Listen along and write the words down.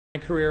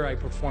career, I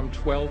performed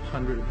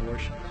 1,200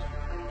 abortions.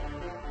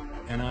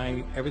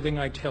 And everything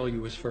I tell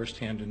you is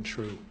firsthand and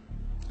true.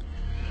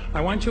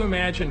 I want you to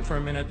imagine for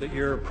a minute that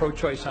you're a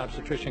pro-choice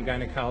obstetrician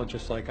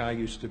gynecologist like I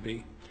used to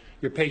be.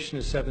 Your patient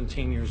is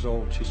 17 years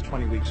old. She's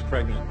 20 weeks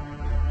pregnant.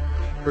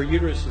 Her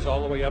uterus is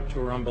all the way up to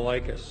her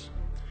umbilicus.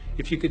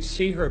 If you could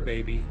see her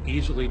baby,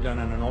 easily done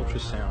on an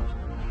ultrasound,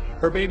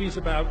 her baby's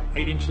about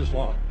 8 inches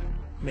long.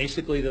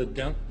 Basically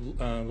the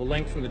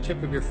length from the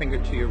tip of your finger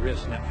to your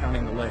wrist, not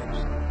counting the legs.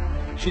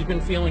 She's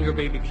been feeling her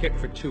baby kick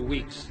for 2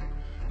 weeks,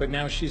 but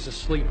now she's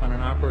asleep on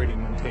an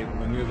operating room table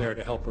and you're there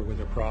to help her with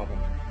her problem.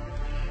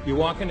 You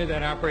walk into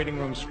that operating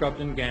room scrubbed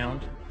and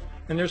gowned,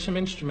 and there's some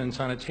instruments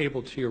on a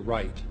table to your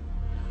right.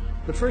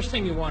 The first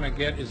thing you want to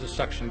get is a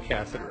suction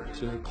catheter.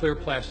 It's a clear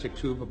plastic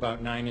tube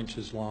about 9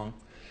 inches long.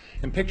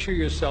 And picture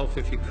yourself,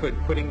 if you could,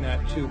 putting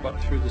that tube up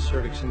through the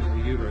cervix into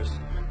the uterus,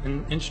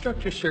 and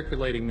instruct your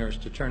circulating nurse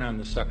to turn on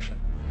the suction.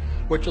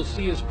 What you'll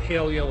see is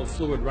pale yellow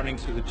fluid running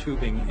through the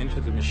tubing into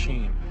the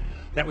machine.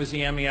 That was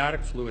the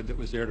amniotic fluid that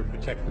was there to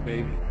protect the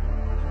baby.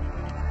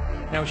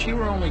 Now, if she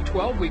were only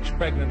 12 weeks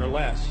pregnant or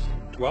less,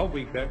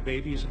 12-week that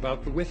baby is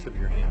about the width of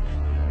your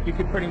hand. You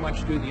could pretty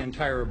much do the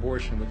entire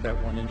abortion with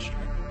that one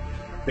instrument.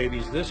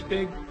 Babies this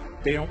big,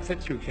 they don't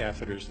fit through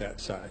catheters that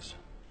size.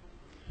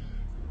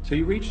 So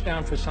you reach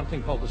down for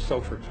something called the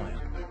Sofer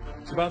clamp.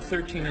 It's about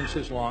 13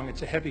 inches long.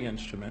 It's a heavy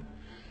instrument.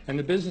 And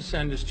the business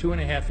end is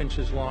 2.5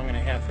 inches long and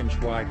 1/2 inch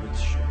wide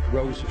with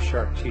rows of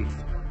sharp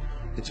teeth.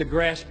 It's a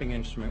grasping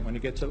instrument. When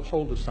it gets a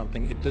hold of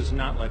something, it does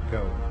not let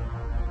go.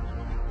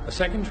 A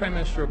second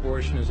trimester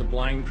abortion is a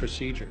blind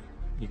procedure.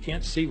 You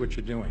can't see what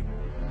you're doing.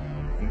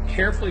 And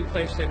carefully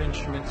place that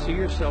instrument, see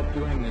yourself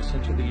doing this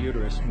into the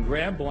uterus, and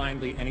grab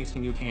blindly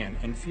anything you can,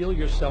 and feel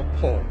yourself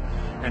pull,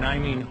 and I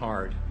mean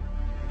hard.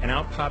 And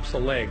out pops a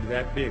leg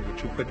that big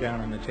that you put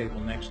down on the table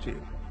next to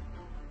you.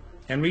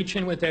 And reach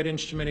in with that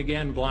instrument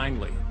again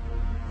blindly.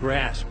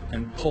 Grasp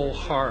and pull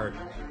hard.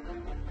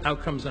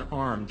 Out comes an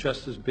arm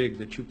just as big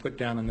that you put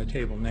down on the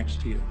table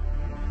next to you.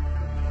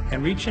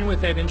 And reach in with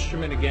that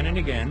instrument again and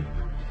again,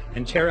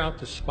 and tear out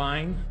the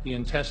spine, the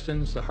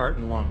intestines, the heart,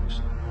 and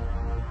lungs.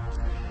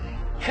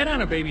 Head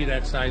on a baby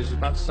that size is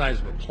about the size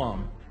of a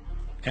plum.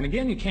 And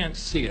again, you can't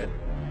see it,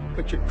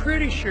 but you're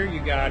pretty sure you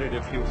got it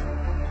if you've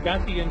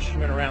got the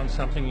instrument around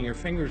something and your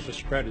fingers are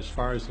spread as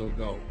far as they'll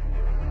go.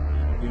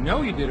 You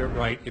know you did it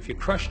right if you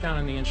crush down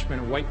on the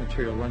instrument and white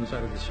material runs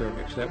out of the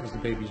cervix. That was the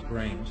baby's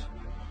brains.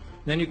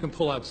 Then you can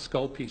pull out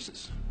skull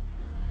pieces.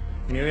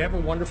 And you have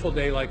a wonderful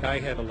day like I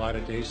had a lot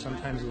of days.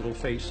 Sometimes a little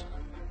face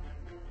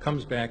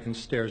comes back and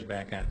stares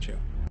back at you.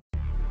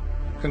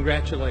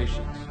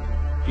 Congratulations.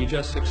 You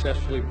just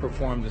successfully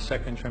performed the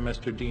second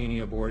trimester D&E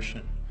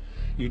abortion.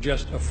 You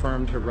just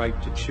affirmed her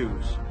right to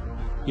choose.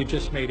 You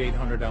just made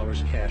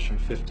 $800 cash in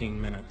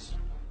 15 minutes.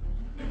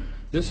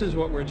 This is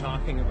what we're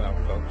talking about,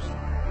 folks.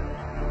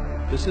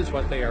 This is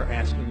what they are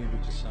asking you to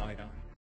decide.